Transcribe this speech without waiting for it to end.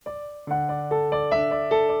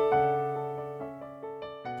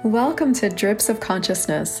Welcome to Drips of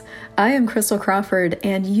Consciousness. I am Crystal Crawford,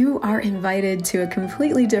 and you are invited to a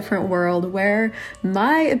completely different world where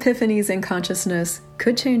my epiphanies in consciousness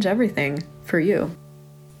could change everything for you.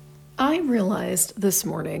 I realized this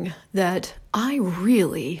morning that I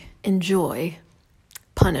really enjoy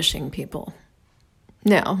punishing people.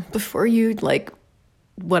 Now, before you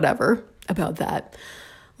whatever about that,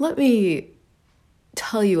 let me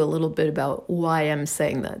tell you a little bit about why I'm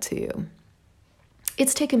saying that to you.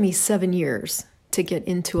 It's taken me 7 years to get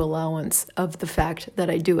into allowance of the fact that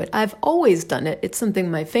I do it. I've always done it. It's something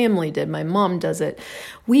my family did. My mom does it.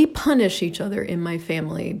 We punish each other in my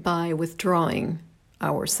family by withdrawing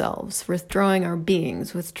ourselves, withdrawing our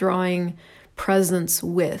beings, withdrawing presence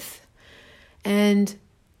with. And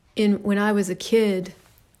when I was a kid,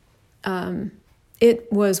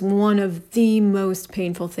 it was one of the most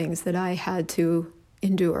painful things that I had to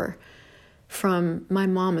endure from my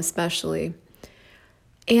mom especially.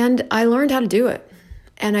 And I learned how to do it,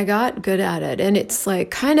 and I got good at it. And it's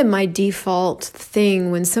like kind of my default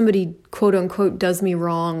thing when somebody, quote unquote, does me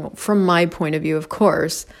wrong, from my point of view, of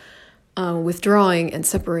course, withdrawing and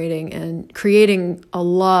separating and creating a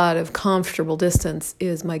lot of comfortable distance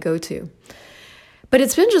is my go-to. But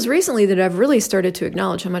it's been just recently that I've really started to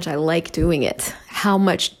acknowledge how much I like doing it, how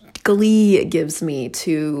much glee it gives me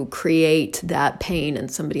to create that pain in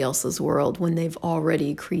somebody else's world when they've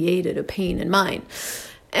already created a pain in mine.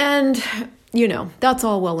 And, that's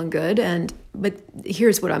all well and good. But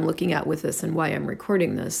here's what I'm looking at with this and why I'm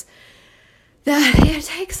recording this. That it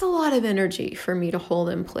takes a lot of energy for me to hold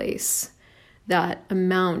in place that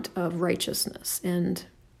amount of righteousness and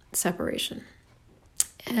separation.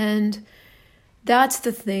 And that's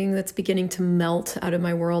the thing that's beginning to melt out of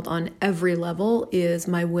my world on every level is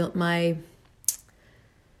my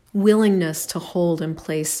willingness to hold in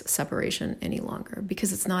place separation any longer,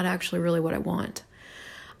 because it's not actually really what I want.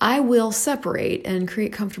 I will separate and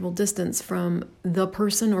create comfortable distance from the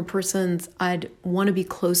person or persons I'd want to be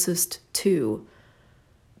closest to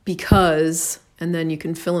because, and then you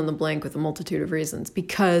can fill in the blank with a multitude of reasons,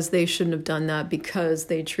 because they shouldn't have done that, because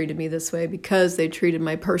they treated me this way, because they treated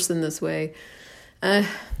my person this way.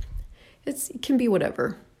 It can be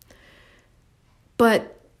whatever.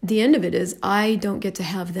 But the end of it is I don't get to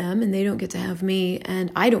have them and they don't get to have me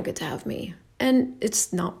and I don't get to have me. And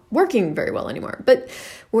it's not working very well anymore. But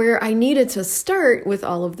where I needed to start with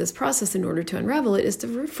all of this process in order to unravel it is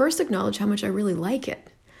to first acknowledge how much I really like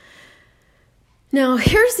it. Now,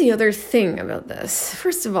 here's the other thing about this.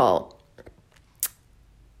 First of all,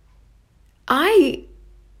 I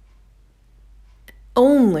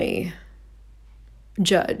only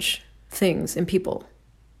judge things and people.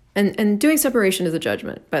 And doing separation is a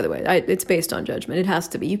judgment, by the way. It's based on judgment. It has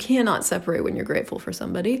to be. You cannot separate when you're grateful for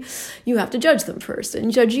somebody. You have to judge them first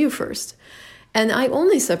and judge you first. And I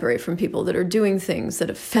only separate from people that are doing things that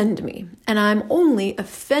offend me. And I'm only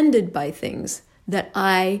offended by things that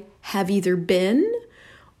I have either been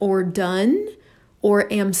or done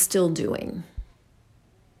or am still doing.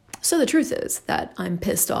 So the truth is that I'm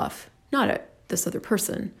pissed off, not at this other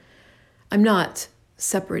person. I'm not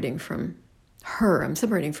separating from her. I'm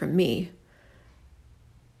separating from me.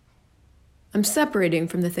 I'm separating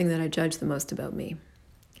from the thing that I judge the most about me.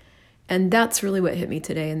 And that's really what hit me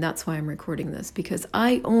today, and that's why I'm recording this, because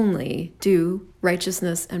I only do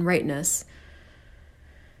righteousness and rightness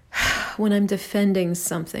when I'm defending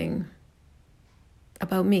something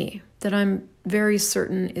about me that I'm very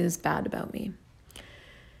certain is bad about me.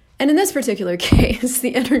 And in this particular case,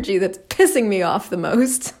 the energy that's pissing me off the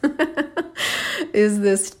most is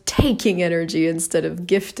this taking energy instead of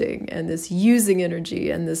gifting, and this using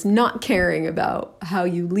energy, and this not caring about how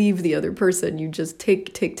you leave the other person. You just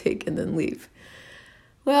take, and then leave.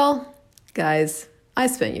 Well, guys, I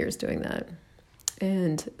spent years doing that.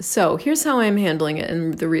 And so here's how I'm handling it,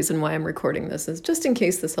 and the reason why I'm recording this is just in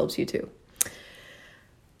case this helps you too.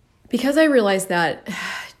 Because I realized that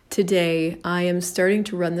today I am starting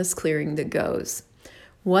to run this clearing that goes,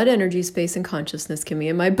 what energy, space, and consciousness can me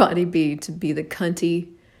and my body be to be the cunty,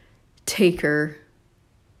 taker,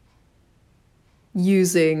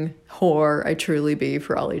 using whore I truly be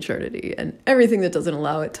for all eternity? And everything that doesn't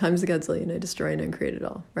allow it, times a godzillion, I destroy and uncreate it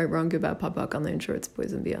all. Right, wrong, good, bad, pop, pop, online shorts,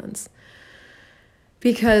 boys and beyonds.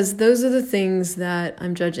 Because those are the things that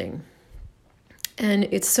I'm judging. And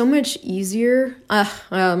it's so much easier, I'm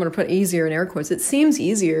going to put easier in air quotes, it seems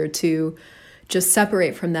easier to just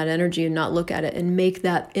separate from that energy and not look at it and make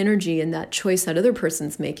that energy and that choice that other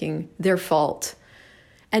person's making their fault.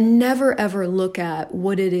 And never ever look at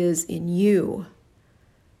what it is in you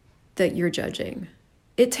that you're judging.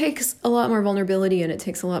 it takes a lot more vulnerability and it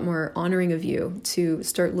takes a lot more honoring of you to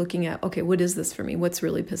start looking at, okay, what is this for me? What's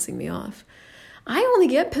really pissing me off? I only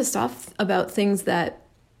get pissed off about things that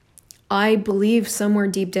I believe somewhere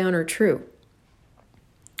deep down are true,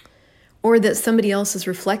 or that somebody else is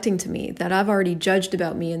reflecting to me that I've already judged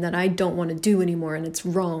about me and that I don't want to do anymore and it's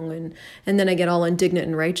wrong, and then I get all indignant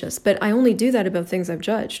and righteous. But I only do that about things I've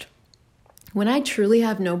judged. When I truly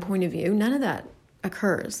have no point of view, none of that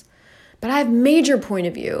occurs. But I have major point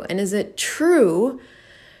of view, and is it true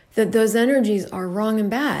that those energies are wrong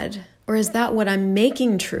and bad? Or is that what I'm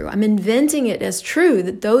making true? I'm inventing it as true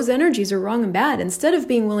that those energies are wrong and bad instead of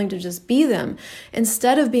being willing to just be them,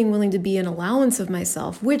 instead of being willing to be an allowance of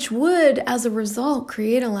myself, which would, as a result,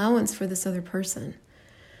 create allowance for this other person.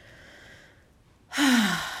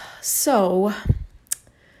 So,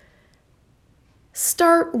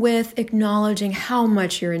 start with acknowledging how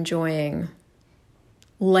much you're enjoying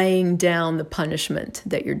laying down the punishment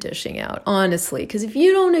that you're dishing out, honestly. Because if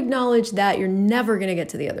you don't acknowledge that, you're never going to get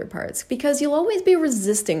to the other parts, because you'll always be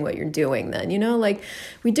resisting what you're doing then, like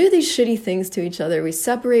we do these shitty things to each other. We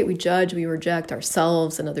separate, we judge, we reject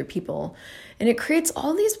ourselves and other people. And it creates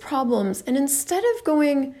all these problems. And instead of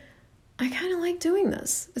going, I kind of like doing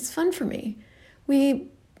this, it's fun for me, we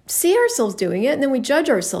see ourselves doing it and then we judge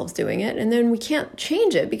ourselves doing it. And then we can't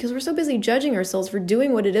change it because we're so busy judging ourselves for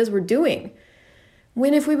doing what it is we're doing.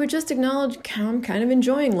 When if we would just acknowledge, I'm kind of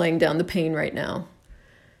enjoying laying down the pain right now,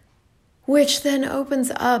 which then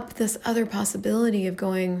opens up this other possibility of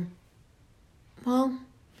going, well,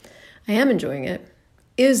 I am enjoying it.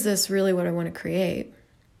 Is this really what I want to create?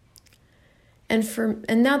 And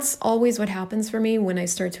that's always what happens for me when I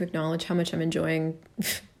start to acknowledge how much I'm enjoying,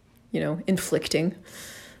 inflicting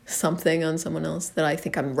something on someone else that I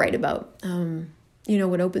think I'm right about.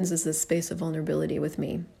 What opens is this space of vulnerability with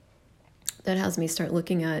me that has me start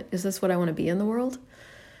looking at, is this what I want to be in the world?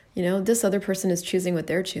 This other person is choosing what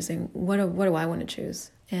they're choosing. What do I want to choose?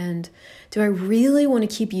 And do I really want to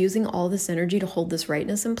keep using all this energy to hold this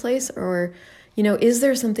rightness in place? Or, is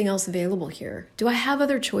there something else available here? Do I have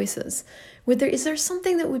other choices? Is there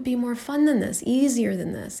something that would be more fun than this, easier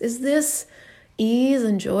than this? Is this ease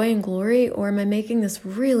and joy and glory? Or am I making this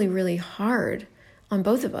really, really hard on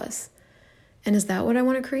both of us? And is that what I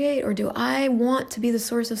want to create? Or do I want to be the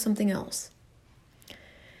source of something else?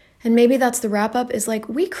 And maybe that's the wrap up, is like,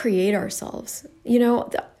 we create ourselves.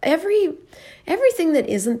 Everything that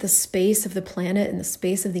isn't the space of the planet and the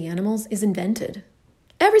space of the animals is invented.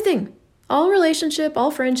 Everything. All relationship,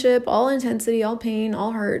 all friendship, all intensity, all pain,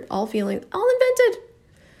 all hurt, all feeling, all invented.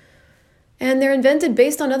 And they're invented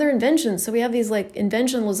based on other inventions. So we have these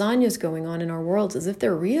invention lasagnas going on in our worlds as if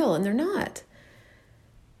they're real, and they're not.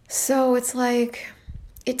 So it's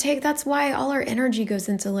that's why all our energy goes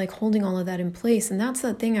into holding all of that in place. And that's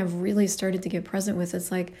the thing I've really started to get present with.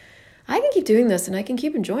 It's I can keep doing this and I can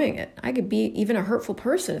keep enjoying it. I could be even a hurtful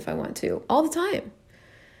person if I want to, all the time.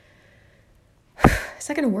 Is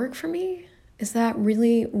that going to work for me? Is that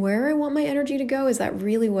really where I want my energy to go? Is that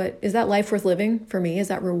life worth living for me? Is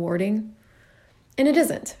that rewarding? And it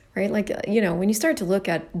isn't, right? When you start to look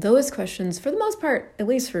at those questions, for the most part, at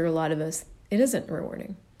least for a lot of us, it isn't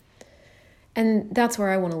rewarding. And that's where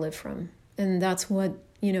I want to live from. And that's what,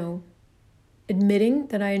 admitting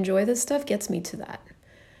that I enjoy this stuff gets me to that.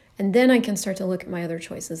 And then I can start to look at my other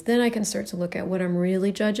choices. Then I can start to look at what I'm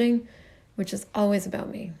really judging, which is always about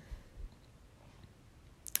me.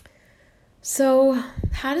 So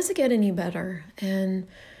how does it get any better? And,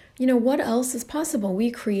 what else is possible?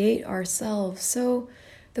 We create ourselves. So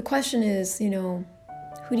the question is, who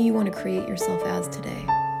do you want to create yourself as today?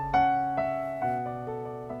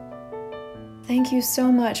 Thank you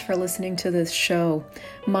so much for listening to this show.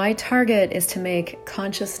 My target is to make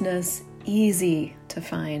consciousness easy to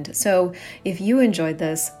find. So if you enjoyed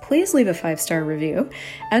this, please leave a 5-star review,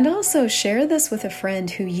 and also share this with a friend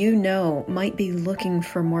who might be looking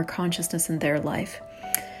for more consciousness in their life.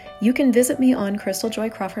 You can visit me on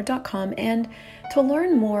crystaljoycrawford.com, and to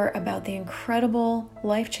learn more about the incredible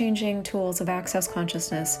life-changing tools of Access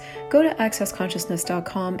Consciousness, go to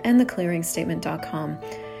accessconsciousness.com and theclearingstatement.com.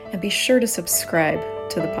 And be sure to subscribe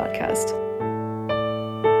to the podcast.